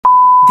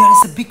There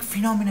is a big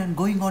phenomenon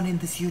going on in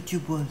this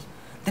YouTube world.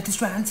 That is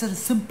to answer a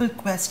simple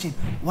question.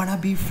 Wanna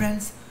be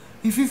friends?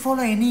 If you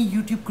follow any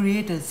YouTube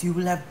creators, you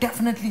will have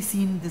definitely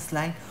seen this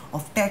line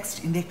of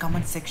text in their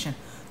comment section.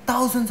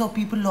 Thousands of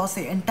people lost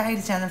their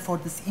entire channel for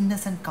this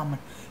innocent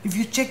comment. If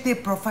you check their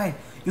profile,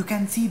 you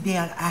can see they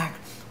are hacked.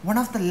 One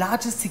of the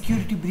largest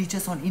security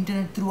breaches on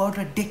internet throughout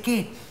a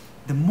decade.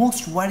 The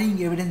most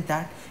worrying evidence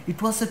that it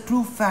was a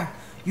true fact.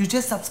 You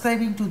just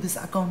subscribing to this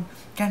account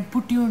can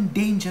put you in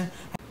danger.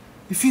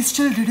 If you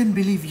still didn't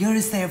believe, here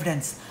is the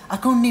evidence.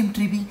 Account name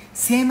Tribi,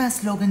 same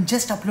as Logan,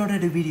 just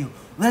uploaded a video.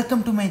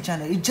 Welcome to my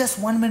channel. It's just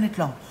 1 minute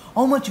long.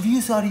 How much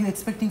views are you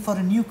expecting for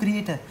a new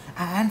creator?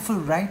 A handful,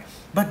 right?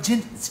 But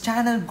this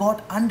channel got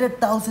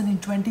 100,000 in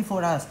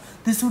 24 hours.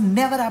 This would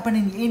never happen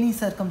in any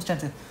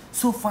circumstances.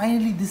 So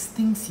finally, these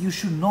things you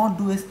should not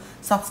do is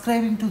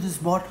subscribing to this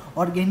bot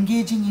or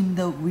engaging in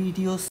the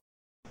videos.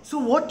 So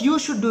what you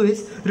should do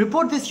is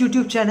report this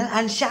YouTube channel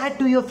and share it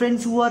to your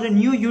friends who are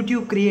new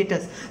YouTube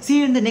creators. See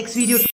you in the next video.